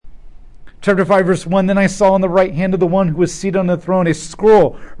Chapter 5, verse 1, then I saw in the right hand of the one who was seated on the throne a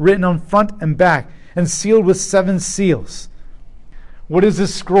scroll written on front and back and sealed with 7 seals. What is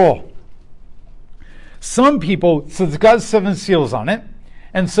this scroll? Some people, so it's got 7 seals on it,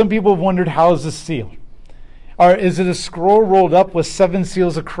 and some people have wondered, how is this sealed? Or is it a scroll rolled up with 7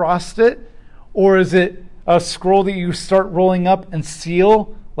 seals across it? Or is it a scroll that you start rolling up and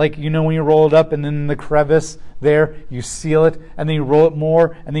seal? Like, when you roll it up and then in the crevice there, you seal it, and then you roll it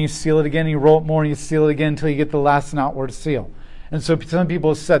more, and then you seal it again, and you roll it more, and you seal it again until you get the last and outward seal. And so some people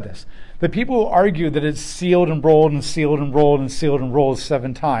have said this. The people who argue that it's sealed and rolled and sealed and rolled and sealed and rolled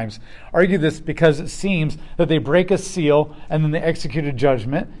 7 times argue this because it seems that they break a seal and then they execute a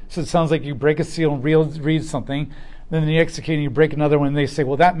judgment. So it sounds like you break a seal and read something, then you execute and you break another one, and they say,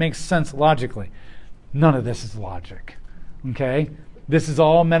 well, that makes sense logically. None of this is logic. Okay? This is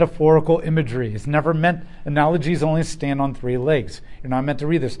all metaphorical imagery. It's never meant, analogies only stand on 3 legs. You're not meant to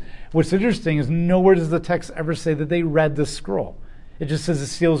read this. What's interesting is nowhere does the text ever say that they read the scroll. It just says the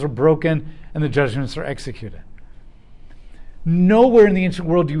seals are broken and the judgments are executed. Nowhere in the ancient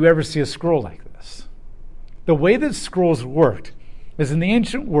world do you ever see a scroll like this. The way that scrolls worked is in the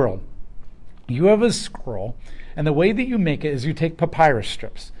ancient world, you have a scroll, and the way that you make it is you take papyrus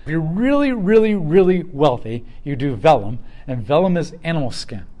strips. If you're really, really, really wealthy, you do vellum, and vellum is animal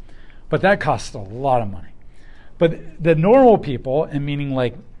skin. But that costs a lot of money. But the normal people, and meaning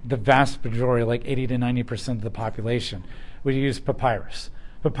like the vast majority, like 80 to 90% of the population, would use papyrus.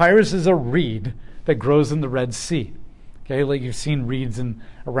 Papyrus is a reed that grows in the Red Sea. Okay, like you've seen reeds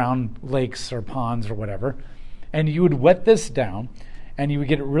around lakes or ponds or whatever. And you would wet this down, and you would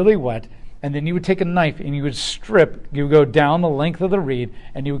get it really wet, and then you would take a knife and you would you would go down the length of the reed,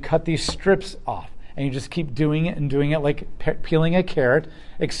 and you would cut these strips off. And you just keep doing it like peeling a carrot,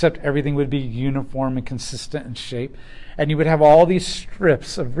 except everything would be uniform and consistent in shape. And you would have all these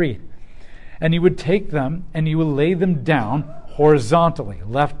strips of reed. And you would take them and you would lay them down horizontally,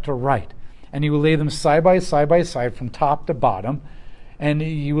 left to right. And you would lay them side by side from top to bottom. And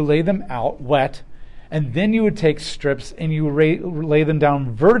you would lay them out wet. And then you would take strips and you would lay them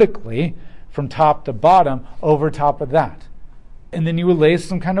down vertically from top to bottom over top of that. And then you would lay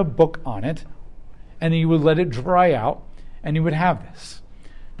some kind of book on it. And then you would let it dry out, and you would have this.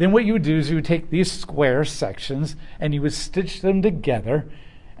 Then what you would do is you would take these square sections, and you would stitch them together,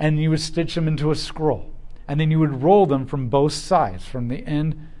 and you would stitch them into a scroll. And then you would roll them from both sides, from the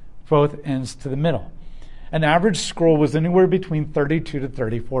end, both ends to the middle. An average scroll was anywhere between 32 to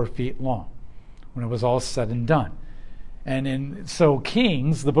 34 feet long when it was all said and done. So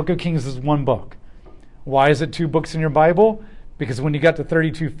Kings, the book of Kings is one book. Why is it 2 books in your Bible? Because when you got to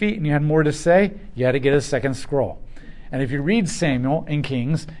 32 feet and you had more to say, you had to get a second scroll. And if you read Samuel and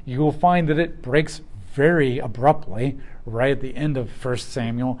Kings, you will find that it breaks very abruptly right at the end of 1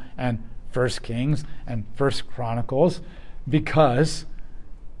 Samuel and 1 Kings and 1 Chronicles, because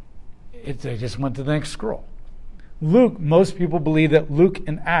they just went to the next scroll. Luke, most people believe that Luke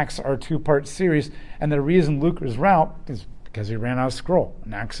and Acts are a 2-part series, and the reason Luke is out is because he ran out of scroll,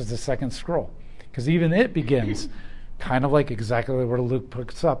 and Acts is the second scroll. Because even it begins kind of like exactly where Luke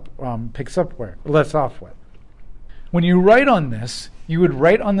lets off with. When you write on this, you would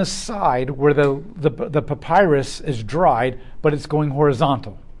write on the side where the papyrus is dried, but it's going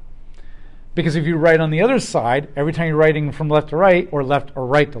horizontal. Because if you write on the other side, every time you're writing from left to right or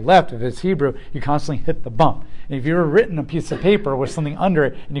right to left, if it's Hebrew, you constantly hit the bump. And if you've ever written a piece of paper with something under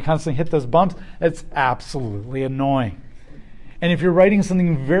it and you constantly hit those bumps, it's absolutely annoying. And if you're writing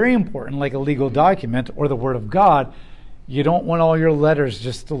something very important like a legal document or the Word of God, you don't want all your letters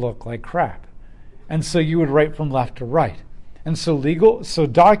just to look like crap. And so you would write from left to right. And so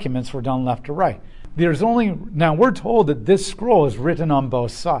documents were done left to right. Now we're told that this scroll is written on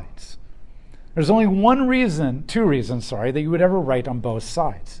both sides. There's only two reasons, that you would ever write on both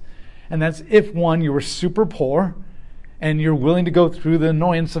sides. And that's if, one, you were super poor and you're willing to go through the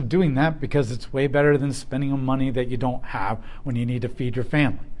annoyance of doing that because it's way better than spending money that you don't have when you need to feed your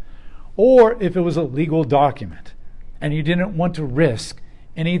family. Or if it was a legal document and you didn't want to risk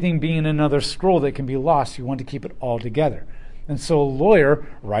anything being in another scroll that can be lost, you want to keep it all together. And so a lawyer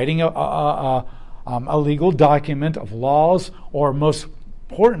writing a legal document of laws, or most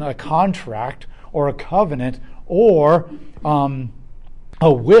important, a contract or a covenant or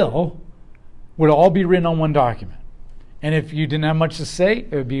a will, would all be written on one document. And if you didn't have much to say,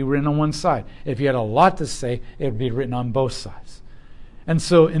 it would be written on one side. If you had a lot to say, it would be written on both sides. And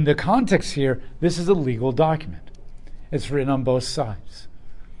so in the context here, this is a legal document. It's written on both sides.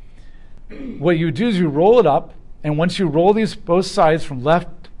 What you do is you roll it up, and once you roll these both sides from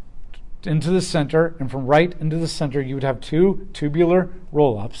left into the center and from right into the center, you would have 2 tubular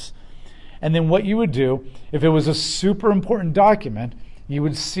roll-ups. And then what you would do, if it was a super important document, you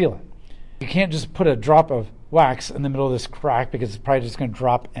would seal it. You can't just put a drop of wax in the middle of this crack because it's probably just going to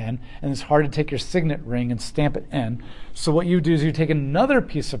drop in, and it's hard to take your signet ring and stamp it in. So what you do is you take another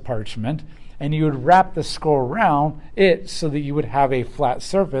piece of parchment and you would wrap the scroll around it so that you would have a flat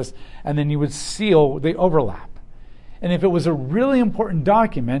surface, and then you would seal the overlap. And if it was a really important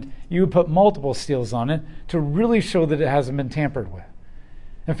document, you would put multiple seals on it to really show that it hasn't been tampered with.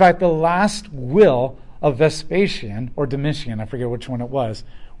 In fact, the last will of Vespasian, or Domitian, I forget which one it was,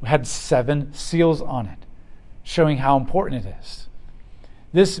 had 7 seals on it, showing how important it is.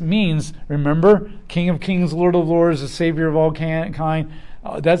 This means, remember, King of Kings, Lord of Lords, the Savior of all kind,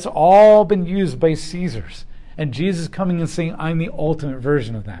 that's all been used by Caesars. And Jesus coming and saying, I'm the ultimate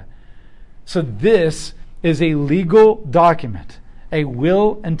version of that. So this is a legal document, a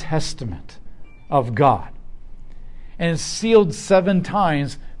will and testament of God. And it's sealed 7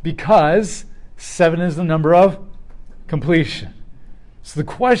 times because 7 is the number of completion. So the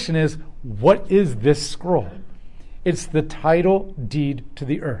question is, what is this scroll? It's the title deed to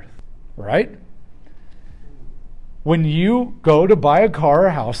the earth, right? When you go to buy a car or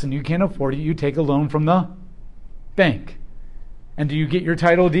a house and you can't afford it, you take a loan from the bank. And do you get your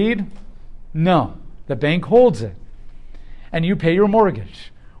title deed? No. The bank holds it. And you pay your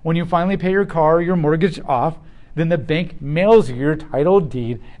mortgage. When you finally pay your car or your mortgage off, then the bank mails you your title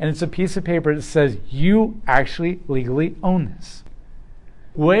deed, and it's a piece of paper that says you actually legally own this.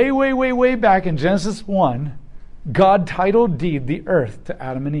 Way back in Genesis 1, God title deed the earth to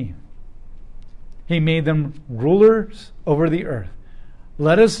Adam and Eve. He made them rulers over the earth.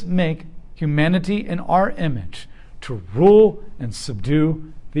 Let us make humanity in our image to rule and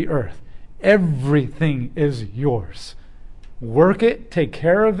subdue the earth. Everything is yours. Work it, take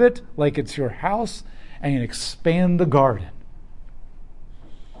care of it like it's your house, and expand the garden.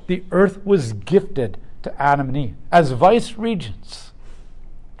 The earth was gifted to Adam and Eve as vice regents,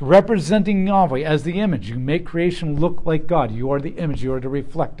 representing Yahweh as the image. You make creation look like God. You are the image. You are to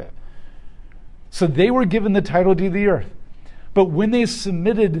reflect it. So they were given the title deed of the earth. But when they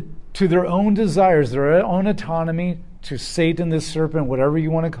submitted to their own desires, their own autonomy, to Satan, the serpent, whatever you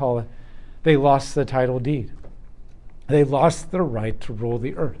want to call it, they lost the title deed. They lost the right to rule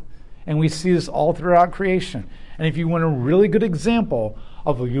the earth. And we see this all throughout creation. And if you want a really good example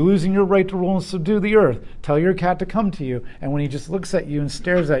of you losing your right to rule and subdue the earth, tell your cat to come to you, and when he just looks at you and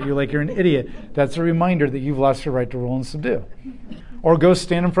stares at you like you're an idiot, that's a reminder that you've lost your right to rule and subdue. Or go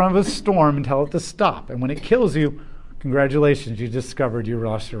stand in front of a storm and tell it to stop. And when it kills you, congratulations, you discovered you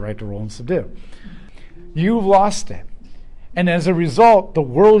lost your right to rule and subdue. You've lost it. And as a result, the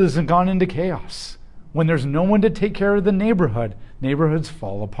world has gone into chaos. When there's no one to take care of the neighborhood, neighborhoods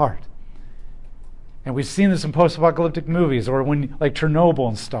fall apart. And we've seen this in post-apocalyptic movies, or when, like Chernobyl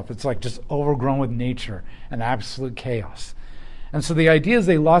and stuff, it's like just overgrown with nature and absolute chaos. And so the idea is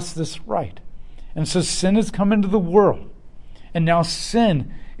they lost this right. And so sin has come into the world. And now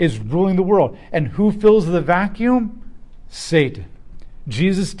sin is ruling the world. And who fills the vacuum? Satan.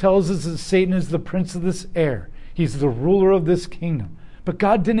 Jesus tells us that Satan is the prince of this air. He's the ruler of this kingdom. But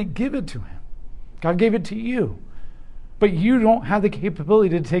God didn't give it to him. God gave it to you. But you don't have the capability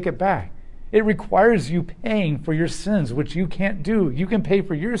to take it back. It requires you paying for your sins, which you can't do. You can pay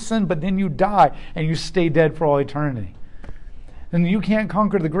for your sin, but then you die and you stay dead for all eternity. And you can't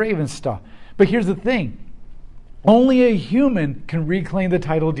conquer the grave and stuff. But here's the thing. Only a human can reclaim the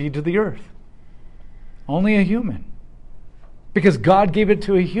title deed to the earth. Only a human. Because God gave it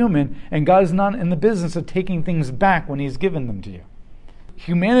to a human, and God is not in the business of taking things back when He's given them to you.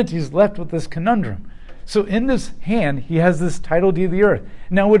 Humanity is left with this conundrum. So in this hand, He has this title deed of the earth.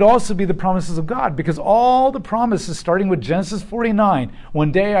 Now it would also be the promises of God, because all the promises, starting with Genesis 49,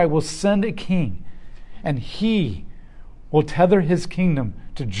 one day I will send a king, and He will tether His kingdom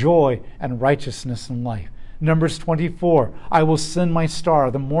to joy and righteousness and life. Numbers 24, I will send my star.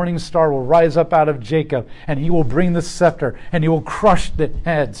 The morning star will rise up out of Jacob, and he will bring the scepter, and he will crush the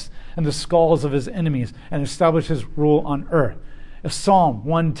heads and the skulls of his enemies and establish his rule on earth. Psalm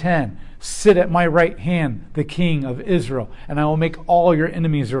 110, sit at my right hand, the King of Israel, and I will make all your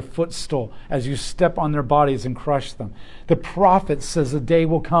enemies your footstool as you step on their bodies and crush them. The prophet says a day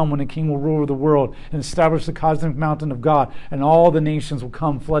will come when a king will rule over the world and establish the cosmic mountain of God, and all the nations will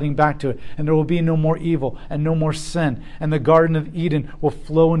come flooding back to it, and there will be no more evil and no more sin, and the Garden of Eden will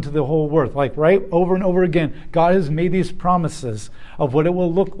flow into the whole earth. Like right over and over again, God has made these promises of what it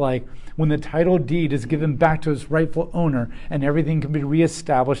will look like when the title deed is given back to its rightful owner, and everything can be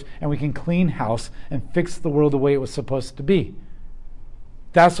reestablished, and we can clean house and fix the world the way it was supposed to be.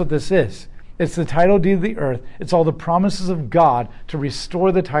 That's what this is. It's the title deed of the earth. It's all the promises of God to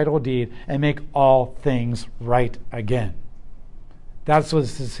restore the title deed and make all things right again. That's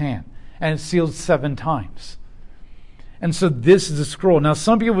what's his hand. And it's sealed 7 times. And so this is the scroll. Now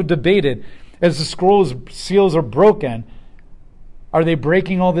some people have debated, as the seals are broken, are they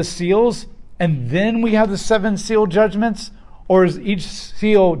breaking all the seals and then we have the 7 seal judgments? Or is each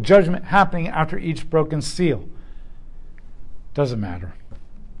seal judgment happening after each broken seal? Doesn't matter.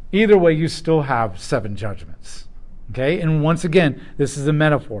 Either way, you still have 7 judgments. Okay? And once again, this is a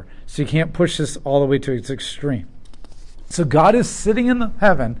metaphor. So you can't push this all the way to its extreme. So God is sitting in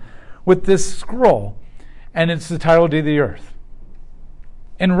heaven with this scroll, and it's the title deed of the earth.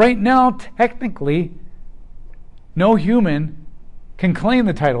 And right now, technically, no human can claim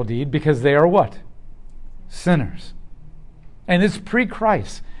the title deed because they are what? Sinners. And it's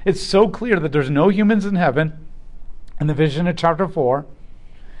pre-Christ. It's so clear that there's no humans in heaven. In the vision of chapter 4,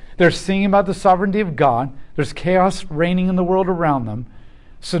 they're singing about the sovereignty of God. There's chaos reigning in the world around them.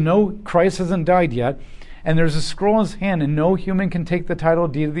 So no, Christ hasn't died yet. And there's a scroll in his hand, and no human can take the title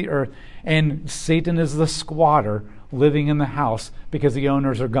deed of the earth. And Satan is the squatter living in the house because the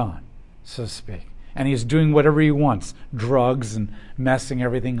owners are gone, so to speak. And he's doing whatever he wants, drugs and messing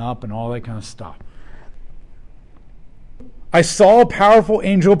everything up and all that kind of stuff. I saw a powerful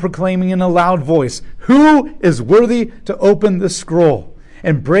angel proclaiming in a loud voice, "Who is worthy to open the scroll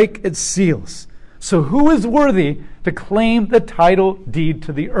and break its seals?" So who is worthy to claim the title deed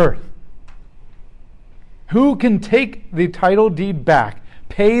to the earth? Who can take the title deed back,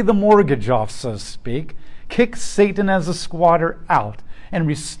 pay the mortgage off, so to speak, kick Satan as a squatter out, and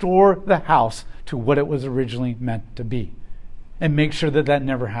restore the house to what it was originally meant to be, and make sure that that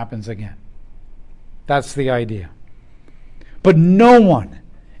never happens again? That's the idea. But no one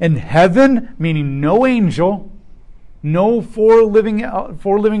in heaven, meaning no angel, no four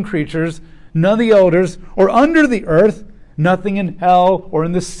living creatures, none of the elders, or under the earth, nothing in hell or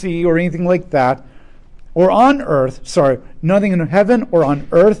in the sea or anything like that, or on earth, nothing in heaven or on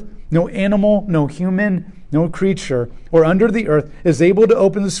earth, no animal, no human, no creature, or under the earth is able to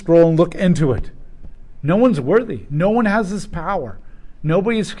open the scroll and look into it. No one's worthy. No one has this power.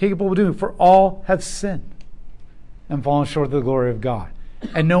 Nobody is capable of doing it, for all have sinned and fallen short of the glory of God.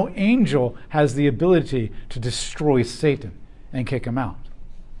 And no angel has the ability to destroy Satan and kick him out.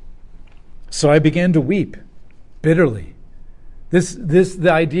 So I began to weep bitterly. The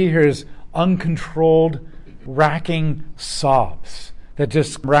idea here is uncontrolled, racking sobs that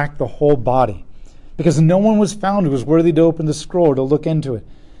just racked the whole body, because no one was found who was worthy to open the scroll or to look into it.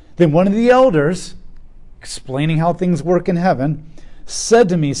 Then one of the elders, explaining how things work in heaven, said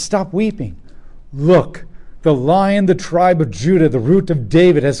to me, "Stop weeping. Look, the Lion, the tribe of Judah, the root of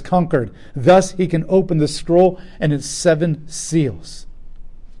David, has conquered. Thus he can open the scroll and its 7 seals."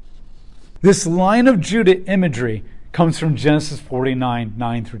 This Lion of Judah imagery comes from Genesis 49,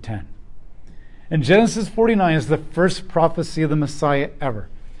 9 through 10. And Genesis 49 is the first prophecy of the Messiah ever.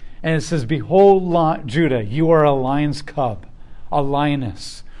 And it says, "Behold, Judah, you are a lion's cub, a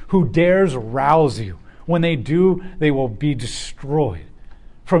lioness, who dares rouse you. When they do, they will be destroyed.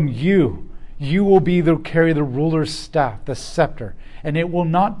 From you will carry the ruler's staff, the scepter, and it will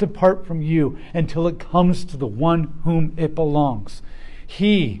not depart from you until it comes to the one whom it belongs.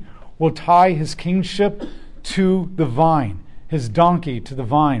 He will tie his kingship to the vine, his donkey to the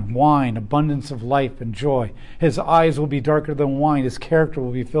vine, wine, abundance of life and joy. His eyes will be darker than wine. His character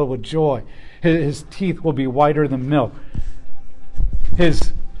will be filled with joy. His teeth will be whiter than milk.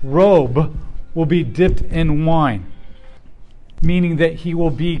 His robe will be dipped in wine," meaning that he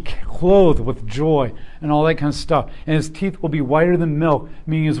will be clothed with joy and all that kind of stuff. And his teeth will be whiter than milk,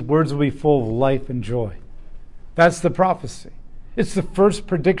 meaning his words will be full of life and joy. That's the prophecy. It's the first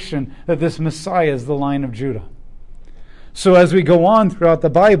prediction that this Messiah is the Lion of Judah. So as we go on throughout the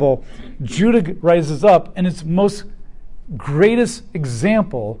Bible, Judah rises up, and its most greatest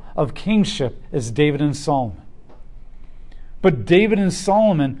example of kingship is David and Solomon. But David and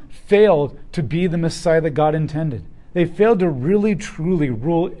Solomon failed to be the Messiah that God intended. They failed to really, truly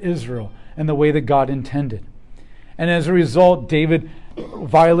rule Israel in the way that God intended. And as a result, David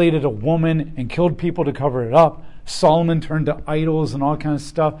violated a woman and killed people to cover it up. Solomon turned to idols and all kinds of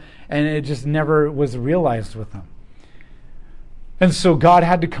stuff, and it just never was realized with them. And so God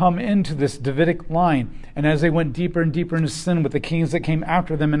had to come into this Davidic line, and as they went deeper and deeper into sin with the kings that came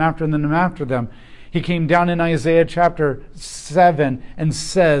after them and after them and after them, he came down in Isaiah chapter 7 and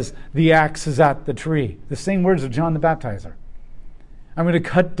says, "The axe is at the tree." The same words of John the Baptizer. "I'm going to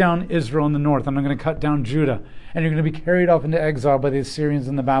cut down Israel in the north, and I'm going to cut down Judah, and you're going to be carried off into exile by the Assyrians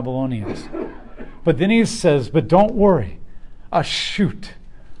and the Babylonians." But then he says, "But don't worry, a shoot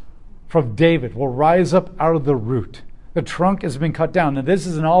from David will rise up out of the root. The trunk has been cut down. Now, this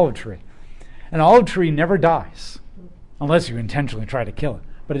is an olive tree. An olive tree never dies, unless you intentionally try to kill it.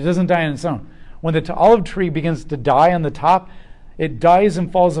 But it doesn't die on its own. When the olive tree begins to die on the top, it dies and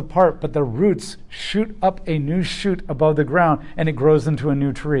falls apart, but the roots shoot up a new shoot above the ground, and it grows into a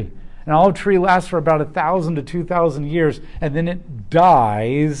new tree. An olive tree lasts for about 1,000 to 2,000 years, and then it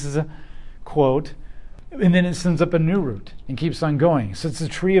dies, quote, and then it sends up a new root and keeps on going. So it's a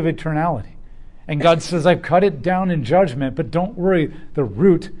tree of eternality. And God says, I've cut it down in judgment, but don't worry, the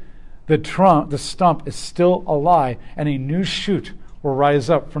root, the trunk, the stump is still alive, and a new shoot will rise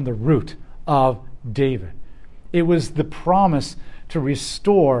up from the root of David. It was the promise to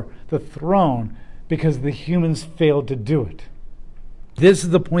restore the throne because the humans failed to do it. This is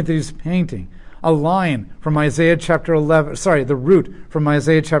the point that he's painting. A line from Isaiah chapter 11, the root from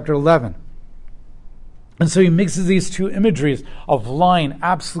Isaiah chapter 11. And so he mixes these two imageries of lion,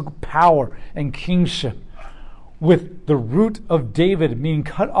 absolute power, and kingship, with the root of David being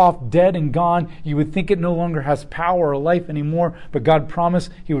cut off, dead and gone. You would think it no longer has power or life anymore, but God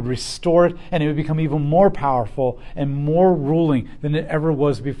promised he would restore it, and it would become even more powerful and more ruling than it ever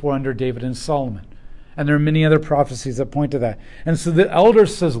was before under David and Solomon. And there are many other prophecies that point to that. And so the elder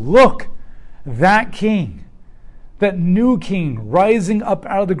says, look, that king, that new king rising up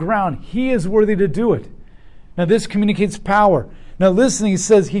out of the ground, he is worthy to do it. Now this communicates power. Now listen, he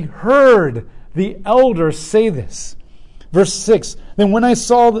says he heard the elder say this. Verse 6, then when I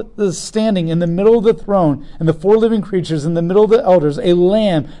saw the standing in the middle of the throne and the four living creatures in the middle of the elders, a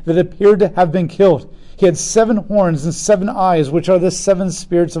lamb that appeared to have been killed. He had 7 horns and 7 eyes, which are the 7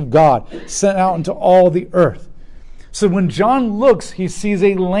 spirits of God, sent out into all the earth. So when John looks, he sees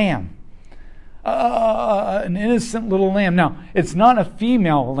a lamb, an innocent little lamb. Now, it's not a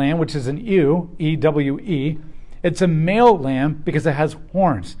female lamb, which is an ewe, E-W-E. It's a male lamb because it has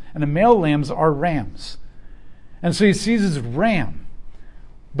horns. And the male lambs are rams. And so he sees his ram.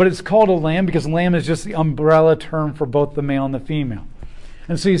 But it's called a lamb because lamb is just the umbrella term for both the male and the female.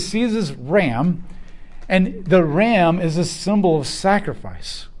 And so he sees his ram, and the ram is a symbol of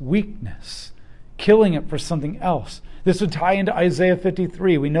sacrifice, weakness, killing it for something else. This would tie into Isaiah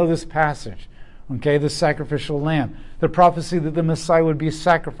 53. We know this passage, okay, the sacrificial lamb, the prophecy that the Messiah would be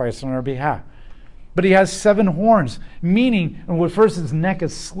sacrificed on our behalf. But he has 7 horns, meaning, and first his neck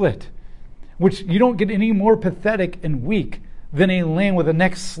is slit, which you don't get any more pathetic and weak than a lamb with a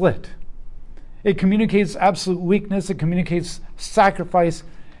neck slit. It communicates absolute weakness. It communicates sacrifice.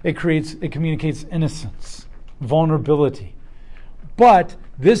 It communicates innocence, vulnerability. But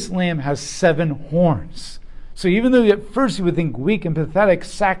this lamb has 7 horns. So even though at first you would think weak and pathetic,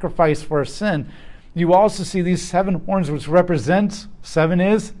 sacrifice for a sin, you also see these 7 horns, which represents, 7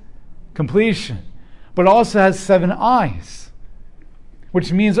 is completion, but also has 7 eyes,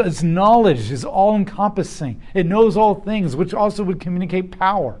 which means its knowledge is all-encompassing. It knows all things, which also would communicate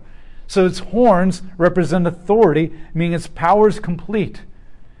power. So its horns represent authority, meaning its power is complete.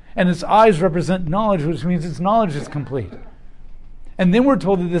 And its eyes represent knowledge, which means its knowledge is complete. And then we're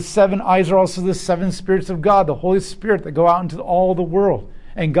told that the 7 eyes are also the 7 spirits of God, the Holy Spirit that go out into all the world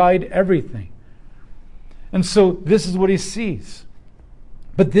and guide everything. And so this is what he sees.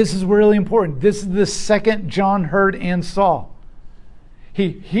 But this is really important. This is the second John heard and saw. He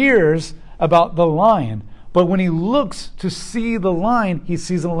hears about the lion, but when he looks to see the lion, he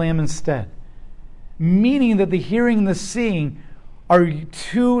sees a lamb instead. Meaning that the hearing and the seeing are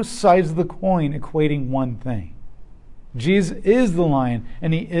 2 sides of the coin equating one thing. Jesus is the lion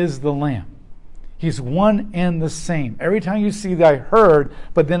and he is the lamb. He's one and the same. Every time you see that I heard,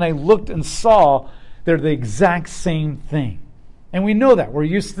 but then I looked and saw, they're the exact same thing. And we know that. We're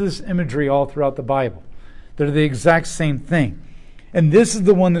used to this imagery all throughout the Bible. They're the exact same thing. And this is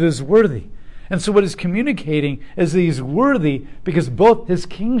the one that is worthy. And so what he's communicating is that he's worthy because both his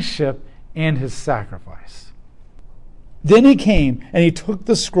kingship and his sacrifice. Then he came and he took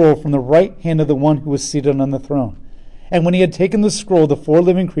the scroll from the right hand of the one who was seated on the throne. And when he had taken the scroll, the 4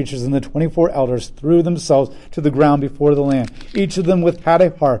 living creatures and the 24 elders threw themselves to the ground before the Lamb, each of them with had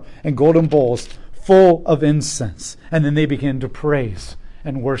a harp and golden bowls full of incense. And then they began to praise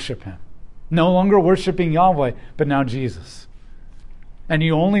and worship him. No longer worshiping Yahweh, but now Jesus. And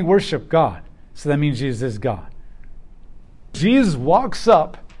you only worship God. So that means Jesus is God. Jesus walks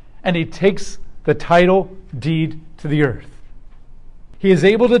up and he takes the title deed to the earth. He is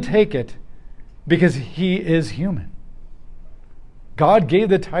able to take it because he is human. God gave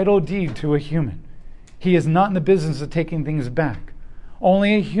the title deed to a human. He is not in the business of taking things back.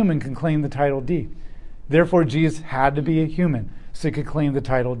 Only a human can claim the title deed. Therefore, Jesus had to be a human so he could claim the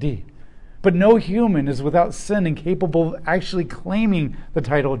title deed. But no human is without sin and capable of actually claiming the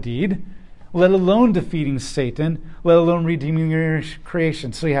title deed, let alone defeating Satan, let alone redeeming your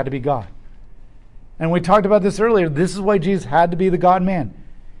creation. So he had to be God. And we talked about this earlier. This is why Jesus had to be the God-man.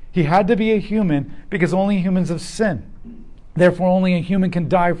 He had to be a human because only humans have sinned. Therefore, only a human can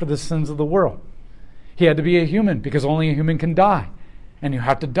die for the sins of the world. He had to be a human because only a human can die. And you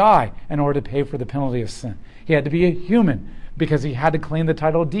have to die in order to pay for the penalty of sin. He had to be a human because he had to claim the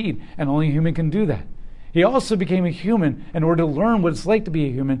title deed, and only a human can do that. He also became a human in order to learn what it's like to be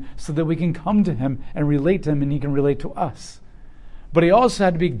a human so that we can come to him and relate to him and he can relate to us. But he also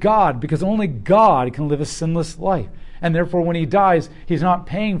had to be God because only God can live a sinless life. And therefore, when he dies, he's not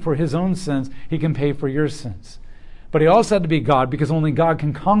paying for his own sins. He can pay for your sins. But he also had to be God because only God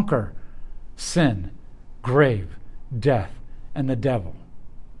can conquer sin, grave, death, and the devil.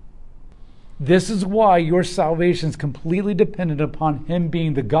 This is why your salvation is completely dependent upon him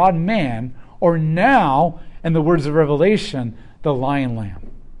being the God-man, or now, in the words of Revelation, the Lion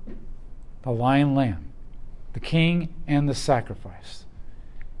Lamb. The Lion Lamb. The King and the sacrifice.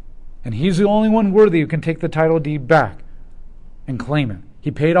 And he's the only one worthy who can take the title deed back and claim it.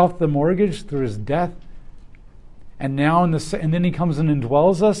 He paid off the mortgage through his death. And now, and then he comes and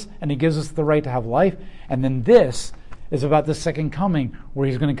indwells us, and he gives us the right to have life. And then this is about the second coming, where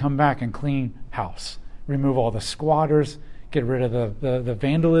he's going to come back and clean house, remove all the squatters, get rid of the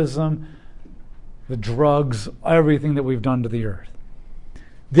vandalism, the drugs, everything that we've done to the earth.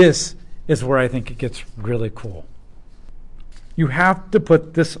 This is where I think it gets really cool. You have to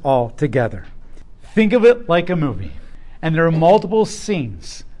put this all together. Think of it like a movie, and there are multiple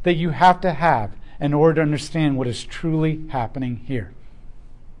scenes that you have to have in order to understand what is truly happening here.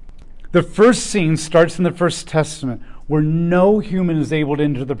 The first scene starts in the First Testament, where no human is able to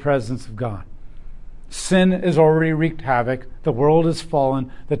enter the presence of God. Sin has already wreaked havoc. The world has fallen.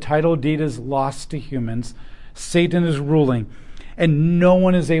 The title deed is lost to humans. Satan is ruling. And no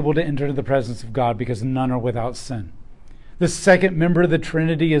one is able to enter the presence of God because none are without sin. The second member of the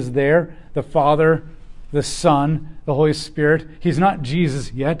Trinity is there, the Father, the Son, the Holy Spirit. He's not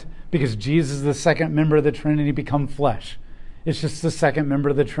Jesus yet because Jesus is the second member of the Trinity become flesh. It's just the second member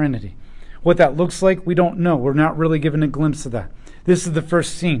of the Trinity. What that looks like, we don't know. We're not really given a glimpse of that. This is the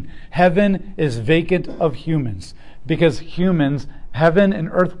first scene. Heaven is vacant of humans because humans, heaven and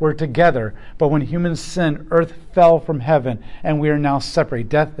earth were together, but when humans sinned, earth fell from heaven, and we are now separate.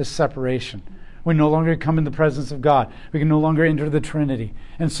 Death is separation. We no longer come in the presence of God. We can no longer enter the Trinity.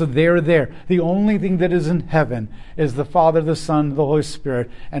 And so they're there. The only thing that is in heaven is the Father, the Son, the Holy Spirit,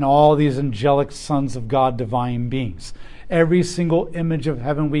 and all these angelic sons of God, divine beings. Every single image of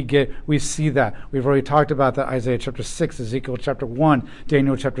heaven we get, we see that. We've already talked about that. Isaiah chapter 6, Ezekiel chapter 1,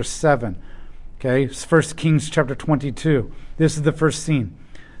 Daniel chapter 7. Okay, 1 Kings chapter 22. This is the first scene.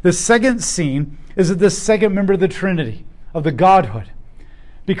 The second scene is that the second member of the Trinity, of the Godhood,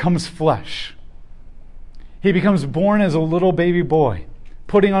 becomes flesh. He becomes born as a little baby boy,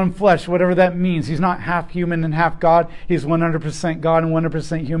 putting on flesh, whatever that means. He's not half human and half God. He's 100% God and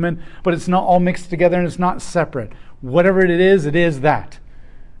 100% human, but it's not all mixed together and it's not separate. Whatever it is that.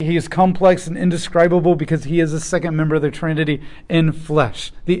 He is complex and indescribable because he is the second member of the Trinity in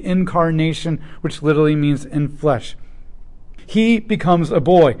flesh. The incarnation, which literally means in flesh. He becomes a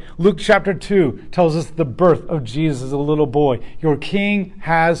boy. Luke chapter 2 tells us the birth of Jesus as a little boy. Your king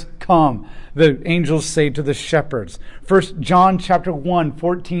has come, the angels say to the shepherds. 1 John chapter 1,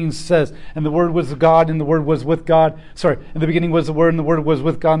 14 says, and the Word was God, and the Word was with God. In the beginning was the Word, and the Word was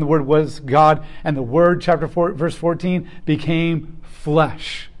with God, and the Word was God. And the Word, chapter 4, verse 14, became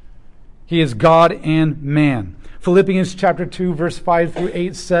flesh. He is God and man. Philippians chapter 2, verse 5 through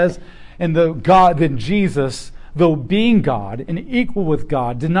 8 says, and then Jesus, though being God and equal with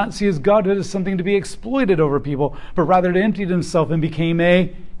God, did not see his godhood as something to be exploited over people, but rather emptied himself and became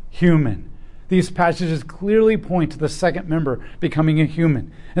a human. These passages clearly point to the second member becoming a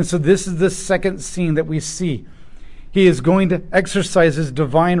human. And so this is the second scene that we see. He is going to exercise his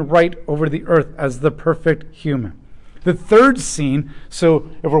divine right over the earth as the perfect human. The third scene, so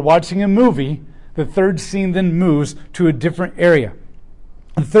if we're watching a movie, the third scene then moves to a different area.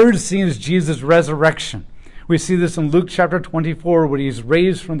 The third scene is Jesus' resurrection. We see this in Luke chapter 24, where he's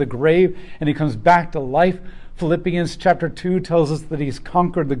raised from the grave and he comes back to life. Philippians chapter 2 tells us that he's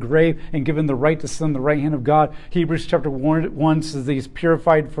conquered the grave and given the right to sit on the right hand of God. Hebrews chapter 1 says that he's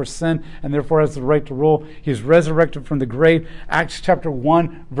purified for sin and therefore has the right to rule. He's resurrected from the grave. Acts chapter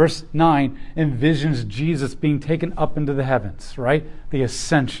 1 verse 9 envisions Jesus being taken up into the heavens, right? The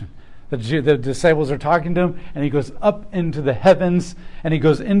ascension. The disciples are talking to him, and he goes up into the heavens, and he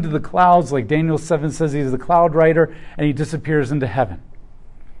goes into the clouds, like Daniel 7 says he's the cloud rider, and he disappears into heaven.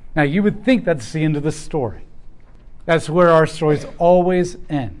 Now, you would think that's the end of the story. That's where our stories always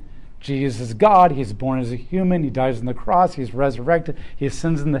end. Jesus is God. He's born as a human. He dies on the cross. He's resurrected. He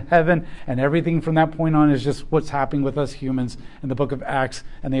ascends into heaven. And everything from that point on is just what's happening with us humans in the book of Acts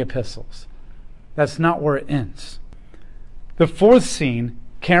and the epistles. That's not where it ends. The fourth scene,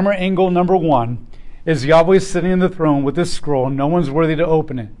 camera angle number 1, is Yahweh sitting on the throne with this scroll. No one's worthy to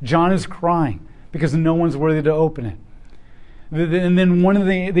open it. John is crying because no one's worthy to open it. And then one of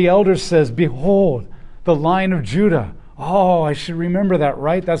the elders says, "Behold, the Lion of Judah." Oh, I should remember that,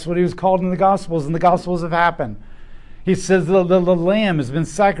 right? That's what he was called in the Gospels, and the Gospels have happened. He says the lamb has been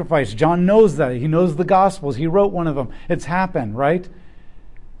sacrificed. John knows that. He knows the Gospels. He wrote one of them. It's happened, right?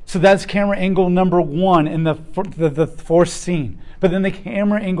 So that's camera angle number 1 in the fourth scene. But then the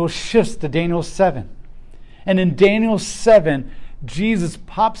camera angle shifts to Daniel 7. And in Daniel 7, Jesus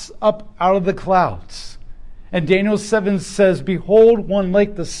pops up out of the clouds. And Daniel 7 says, "Behold, one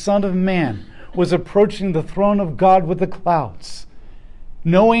like the Son of Man was approaching the throne of God with the clouds."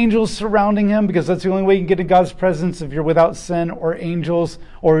 No angels surrounding him, because that's the only way you can get in God's presence if you're without sin or angels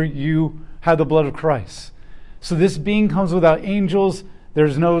or you have the blood of Christ. So this being comes without angels.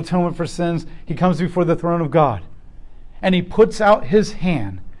 There's no atonement for sins. He comes before the throne of God. And he puts out his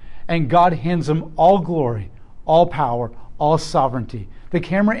hand, and God hands him all glory, all power, all sovereignty. The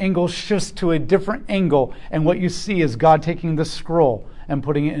camera angle shifts to a different angle, and what you see is God taking the scroll and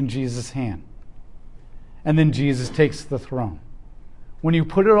putting it in Jesus' hand. And then Jesus takes the throne. When you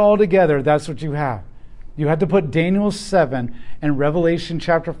put it all together, that's what you have. You have to put Daniel 7 and Revelation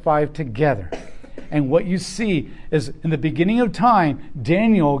chapter 5 together. And what you see is in the beginning of time,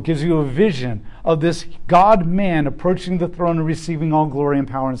 Daniel gives you a vision of this God-man approaching the throne and receiving all glory and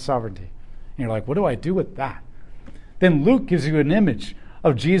power and sovereignty. And you're like, what do I do with that? Then Luke gives you an image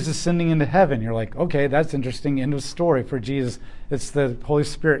of Jesus ascending into heaven. You're like, okay, that's interesting. End of story for Jesus. It's the Holy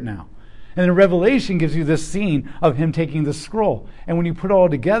Spirit now. And then Revelation gives you this scene of him taking the scroll. And when you put it all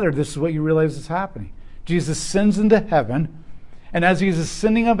together, this is what you realize is happening. Jesus ascends into heaven. And as he's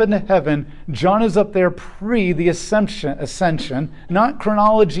ascending up into heaven, John is up there pre the ascension, not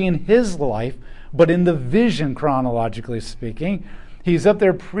chronology in his life, but in the vision, chronologically speaking. He's up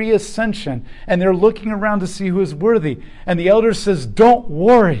there pre-ascension, and they're looking around to see who is worthy. And the elder says, "Don't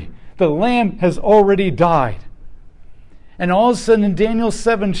worry, the Lamb has already died." And all of a sudden, in Daniel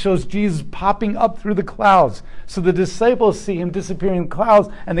 7 shows Jesus popping up through the clouds. So the disciples see him disappearing in the clouds,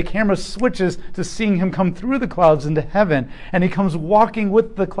 and the camera switches to seeing him come through the clouds into heaven. And he comes walking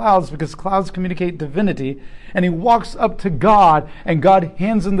with the clouds, because clouds communicate divinity. And he walks up to God, and God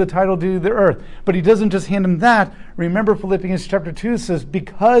hands him the title deed of the earth. But he doesn't just hand him that. Remember, Philippians chapter 2 says,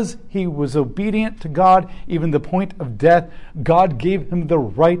 because he was obedient to God, even the point of death, God gave him the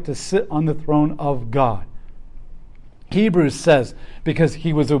right to sit on the throne of God. Hebrews says, because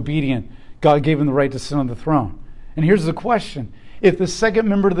he was obedient, God gave him the right to sit on the throne. And here's the question. If the second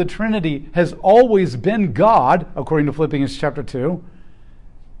member of the Trinity has always been God, according to Philippians chapter 2,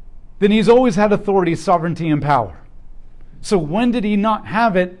 then he's always had authority, sovereignty, and power. So when did he not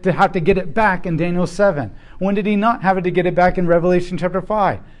have it to have to get it back in Daniel 7? When did he not have it to get it back in Revelation chapter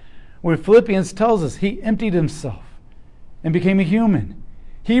 5? Where Philippians tells us he emptied himself and became a human.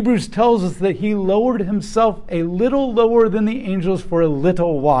 Hebrews tells us that he lowered himself a little lower than the angels for a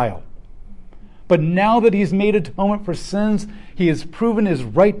little while. But now that he's made atonement for sins, he has proven his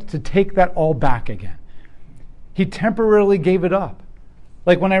right to take that all back again. He temporarily gave it up.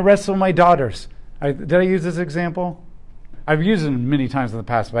 Like when I wrestle my daughters. Did I use this example? I've used it many times in the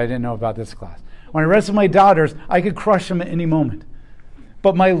past, but I didn't know about this class. When I wrestle my daughters, I could crush them at any moment.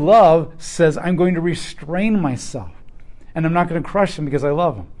 But my love says I'm going to restrain myself. And I'm not going to crush them because I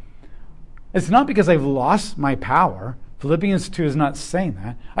love them. It's not because I've lost my power. Philippians 2 is not saying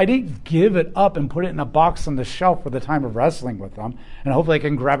that. I didn't give it up and put it in a box on the shelf for the time of wrestling with them, and hopefully I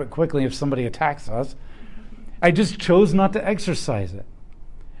can grab it quickly if somebody attacks us. I just chose not to exercise it.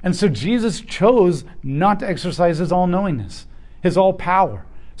 And so Jesus chose not to exercise his all-knowingness, his all-power,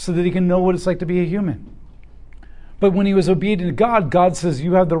 so that he can know what it's like to be a human. But when he was obedient to God, God says,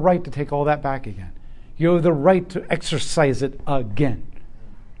 you have the right to take all that back again. You have the right to exercise it again.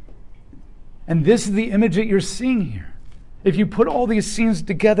 And this is the image that you're seeing here. If you put all these scenes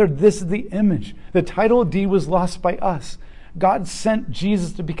together, this is the image. The title deed was lost by us. God sent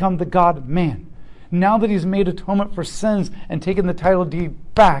Jesus to become the God-man. Now that he's made atonement for sins and taken the title deed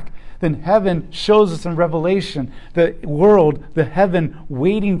back, then heaven shows us in Revelation the world, the heaven,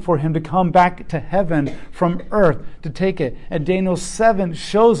 waiting for him to come back to heaven from earth to take it. And Daniel 7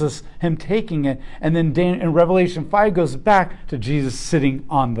 shows us him taking it. And then in Revelation 5 goes back to Jesus sitting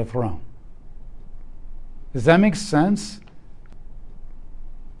on the throne. Does that make sense?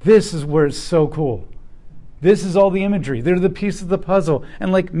 This is where it's so cool. This is all the imagery. They're the piece of the puzzle.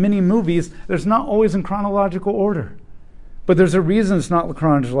 And like many movies, there's not always in chronological order. But there's a reason it's not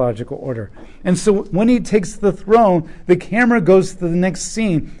chronological order. And so when he takes the throne, the camera goes to the next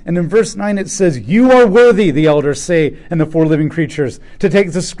scene. And in verse 9 it says, "You are worthy," the elders say, and the four living creatures, "to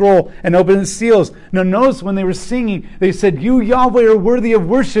take the scroll and open its seals." Now notice when they were singing, they said, "You, Yahweh, are worthy of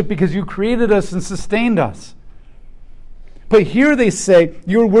worship because you created us and sustained us." But here they say,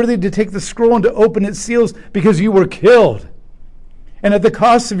 "You are worthy to take the scroll and to open its seals because you were killed. And at the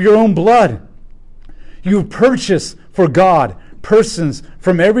cost of your own blood, you have purchased for God persons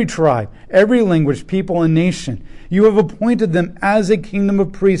from every tribe, every language, people, and nation. You have appointed them as a kingdom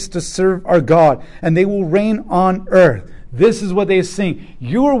of priests to serve our God, and they will reign on earth." This is what they sing.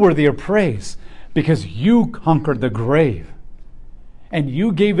 You are worthy of praise because you conquered the grave. And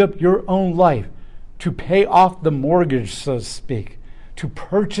you gave up your own life to pay off the mortgage, so to speak, to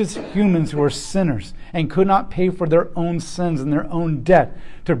purchase humans who are sinners and could not pay for their own sins and their own debt,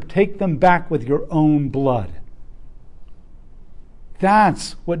 to take them back with your own blood.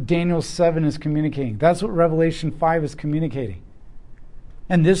 That's what Daniel 7 is communicating. That's what Revelation 5 is communicating.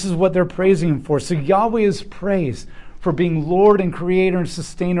 And this is what they're praising him for. So Yahweh is praised for being Lord and Creator and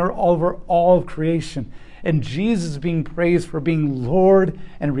Sustainer over all of creation. And Jesus being praised for being Lord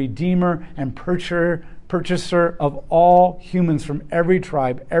and Redeemer and purchaser of all humans from every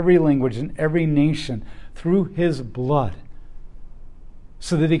tribe, every language, and every nation through his blood,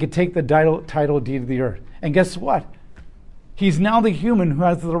 so that he could take the title deed of the earth. And guess what? He's now the human who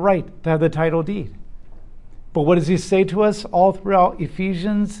has the right to have the title deed. But what does he say to us all throughout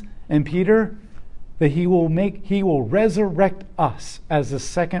Ephesians and Peter? That he will resurrect us as the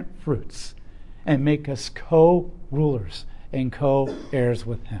second fruits and make us co-rulers and co-heirs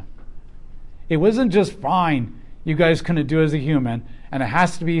with him. It wasn't just fine, you guys couldn't do as a human, and it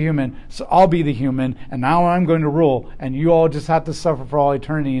has to be a human, so I'll be the human, and now I'm going to rule, and you all just have to suffer for all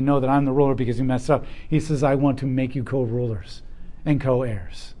eternity and know that I'm the ruler because you messed up. He says, I want to make you co-rulers and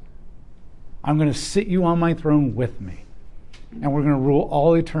co-heirs. I'm going to sit you on my throne with me, and we're going to rule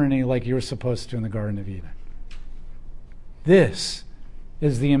all eternity like you were supposed to in the Garden of Eden. This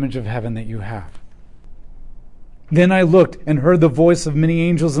is the image of heaven that you have. Then I looked and heard the voice of many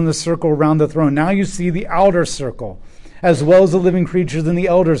angels in the circle around the throne. Now you see the outer circle, as well as the living creatures and the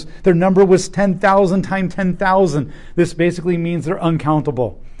elders. Their number was 10,000 times 10,000. This basically means they're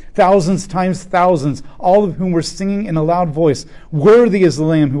uncountable. Thousands times thousands, all of whom were singing in a loud voice, "Worthy is the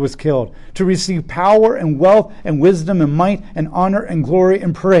Lamb who was killed, to receive power and wealth and wisdom and might and honor and glory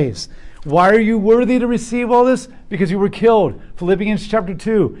and praise." Why are you worthy to receive all this? Because you were killed. Philippians chapter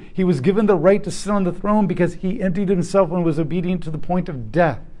 2. He was given the right to sit on the throne because he emptied himself and was obedient to the point of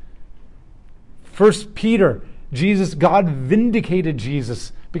death. 1 Peter, God vindicated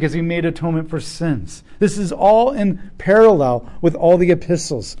Jesus because he made atonement for sins. This is all in parallel with all the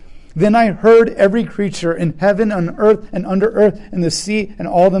epistles. Then I heard every creature in heaven, on earth, and under earth, and the sea, and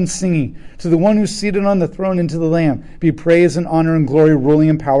all them singing, to the one who's seated on the throne and to the Lamb, be praise and honor and glory, ruling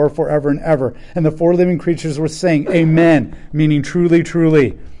in power forever and ever. And the four living creatures were saying, Amen, meaning truly,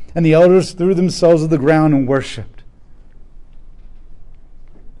 truly. And the elders threw themselves to the ground and worshipped.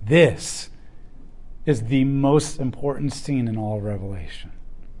 This is the most important scene in all of Revelation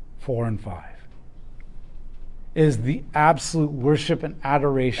 4 and 5. Is the absolute worship and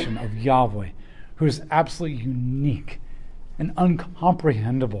adoration of Yahweh, who is absolutely unique and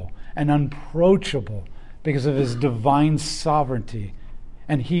incomprehensible and unapproachable because of his divine sovereignty.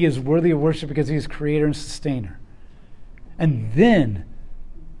 And he is worthy of worship because he is creator and sustainer. And then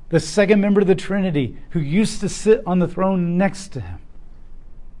the second member of the Trinity, who used to sit on the throne next to him,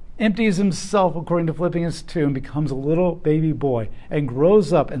 empties himself, according to Philippians 2, and becomes a little baby boy and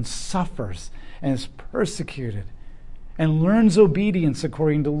grows up and suffers and is persecuted and learns obedience,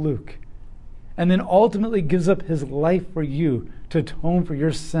 according to Luke, and then ultimately gives up his life for you to atone for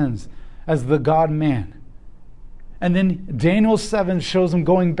your sins as the God-man. And then Daniel 7 shows him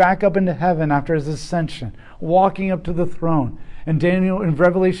going back up into heaven after his ascension, walking up to the throne. And Daniel in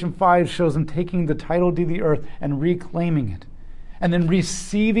Revelation 5 shows him taking the title deed of the earth and reclaiming it, and then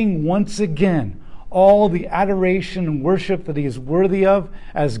receiving once again all the adoration and worship that he is worthy of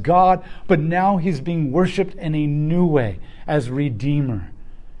as God, but now he's being worshipped in a new way as Redeemer,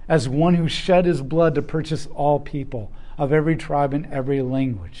 as one who shed his blood to purchase all people of every tribe and every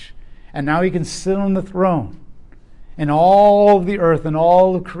language. And now he can sit on the throne, and all of the earth and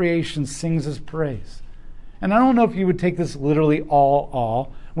all of creation sings his praise. And I don't know if you would take this literally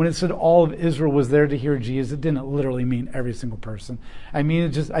all, When it said all of Israel was there to hear Jesus, it didn't literally mean every single person. I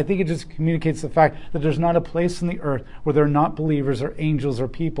think it just communicates the fact that there's not a place on the earth where there are not believers or angels or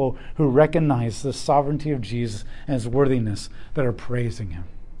people who recognize the sovereignty of Jesus and his worthiness that are praising him.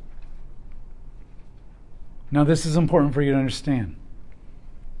 Now, this is important for you to understand.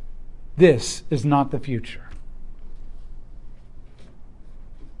 This is not the future.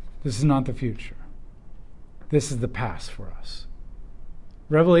 This is not the future. This is the past for us.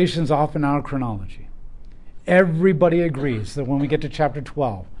 Revelation is often out of chronology. Everybody agrees that when we get to chapter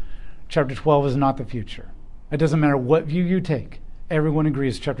 12 is not the future. It doesn't matter what view you take. Everyone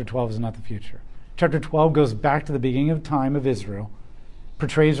agrees chapter 12 is not the future. Chapter 12 goes back to the beginning of time of Israel,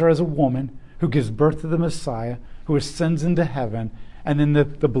 portrays her as a woman who gives birth to the Messiah, who ascends into heaven, and then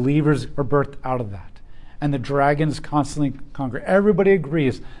the believers are birthed out of that. And the dragons constantly conquer. Everybody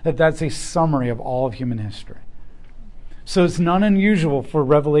agrees that that's a summary of all of human history. So it's not unusual for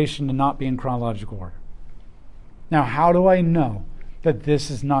Revelation to not be in chronological order. Now, how do I know that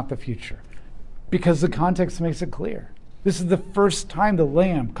this is not the future? Because the context makes it clear. This is the first time the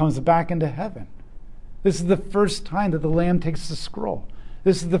Lamb comes back into heaven. This is the first time that the Lamb takes the scroll.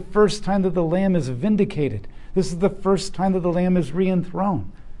 This is the first time that the Lamb is vindicated. This is the first time that the Lamb is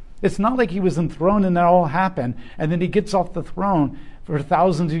re-enthroned. It's not like he was enthroned and that all happened, and then he gets off the throne for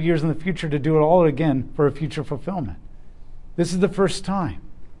thousands of years in the future to do it all again for a future fulfillment. This is the first time.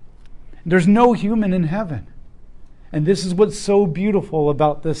 There's no human in heaven. And this is what's so beautiful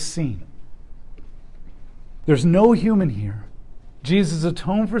about this scene. There's no human here. Jesus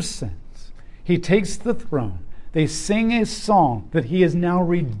atoned for sins. He takes the throne. They sing a song that he has now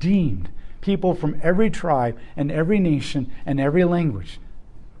redeemed people from every tribe and every nation and every language.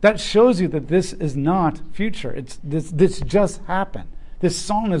 That shows you that this is not future. This just happened. This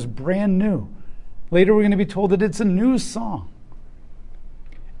song is brand new. Later we're going to be told that it's a new song.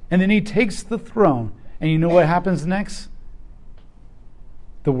 And then he takes the throne, and you know what happens next?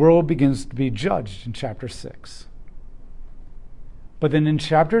 The world begins to be judged in chapter 6. But then in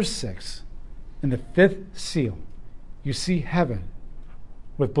chapter 6, in the 5th seal, you see heaven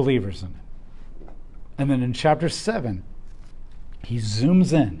with believers in it. And then in chapter 7, he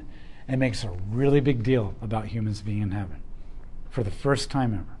zooms in and makes a really big deal about humans being in heaven for the first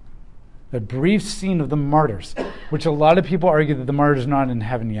time ever. The brief scene of the martyrs, which a lot of people argue that the martyrs are not in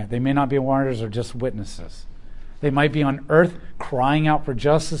heaven yet. They may not be martyrs or just witnesses. They might be on earth crying out for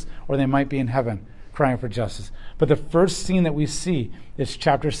justice, or they might be in heaven crying for justice. But the first scene that we see is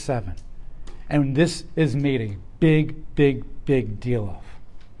chapter 7. And this is made a big, big, big deal of.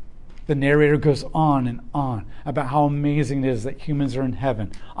 The narrator goes on and on about how amazing it is that humans are in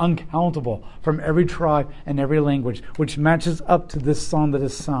heaven, uncountable, from every tribe and every language, which matches up to this song that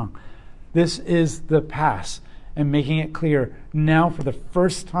is sung. This is the past, and making it clear now for the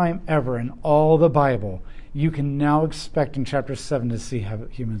first time ever in all the Bible, you can now expect in chapter 7 to see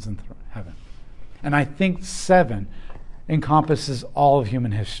humans in heaven. And I think 7 encompasses all of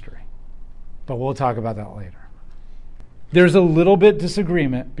human history. But we'll talk about that later. There's a little bit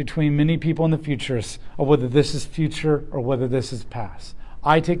disagreement between many people in the futurists of whether this is future or whether this is past.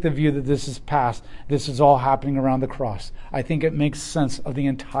 I take the view that this is past. This is all happening around the cross. I think it makes sense of the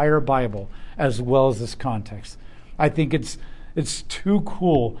entire Bible as well as this context. I think it's too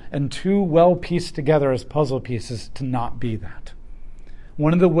cool and too well pieced together as puzzle pieces to not be that.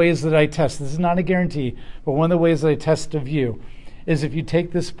 One of the ways that I test, this is not a guarantee, but one of the ways that I test a view is if you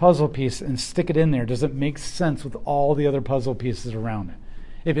take this puzzle piece and stick it in there, does it make sense with all the other puzzle pieces around it?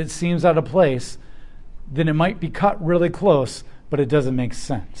 If it seems out of place, then it might be cut really close, but it doesn't make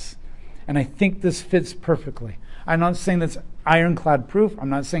sense. And I think this fits perfectly. I'm not saying that's ironclad proof. I'm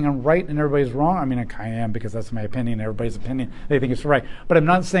not saying I'm right and everybody's wrong. I mean, I kind of am because that's my opinion, everybody's opinion. They think it's right. But I'm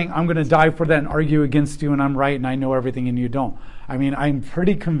not saying I'm going to die for that and argue against you and I'm right and I know everything and you don't. I mean, I'm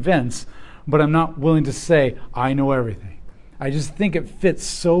pretty convinced, but I'm not willing to say I know everything. I just think it fits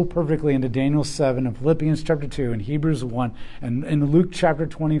so perfectly into Daniel 7 and Philippians chapter 2 and Hebrews 1 and in Luke chapter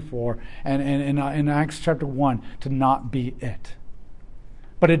 24 and in Acts chapter 1 to not be it.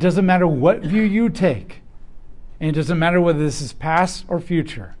 But it doesn't matter what view you take, and it doesn't matter whether this is past or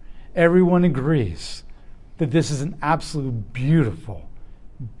future. Everyone agrees that this is an absolute beautiful,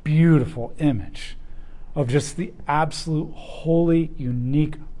 beautiful image of just the absolute holy,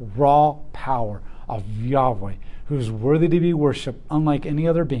 unique, raw power of Yahweh, who is worthy to be worshipped unlike any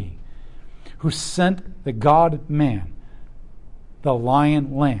other being, who sent the God-man, the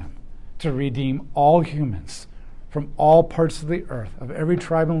Lion Lamb, to redeem all humans from all parts of the earth, of every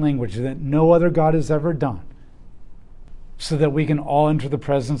tribe and language that no other God has ever done, so that we can all enter the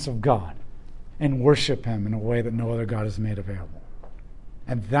presence of God and worship him in a way that no other God has made available.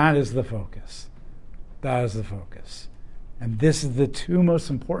 And that is the focus. That is the focus. And this is the two most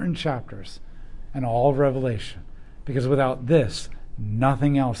important chapters in all of Revelation. Because without this,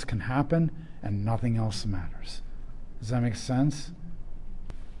 nothing else can happen and nothing else matters. Does that make sense?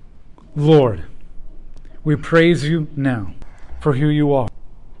 Lord, we praise you now for who you are.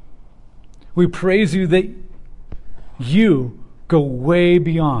 We praise you that you go way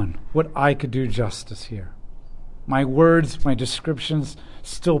beyond what I could do justice here. My words, my descriptions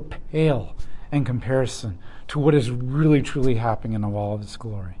still pale in comparison to what is really truly happening in all of its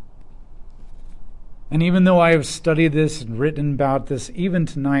glory. And even though I have studied this and written about this, even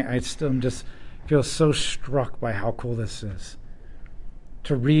tonight I still just feel so struck by how cool this is.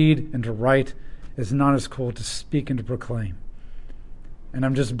 To read and to write is not as cool to speak and to proclaim. And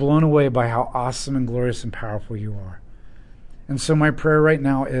I'm just blown away by how awesome and glorious and powerful you are. And so my prayer right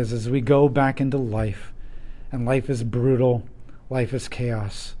now is, as we go back into life, and life is brutal, life is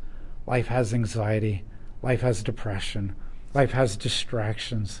chaos, life has anxiety, life has depression, life has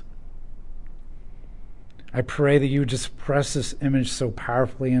distractions. I pray that you would just press this image so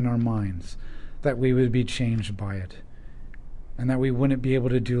powerfully in our minds that we would be changed by it, and that we wouldn't be able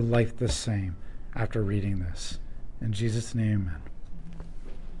to do life the same after reading this. In Jesus' name, amen.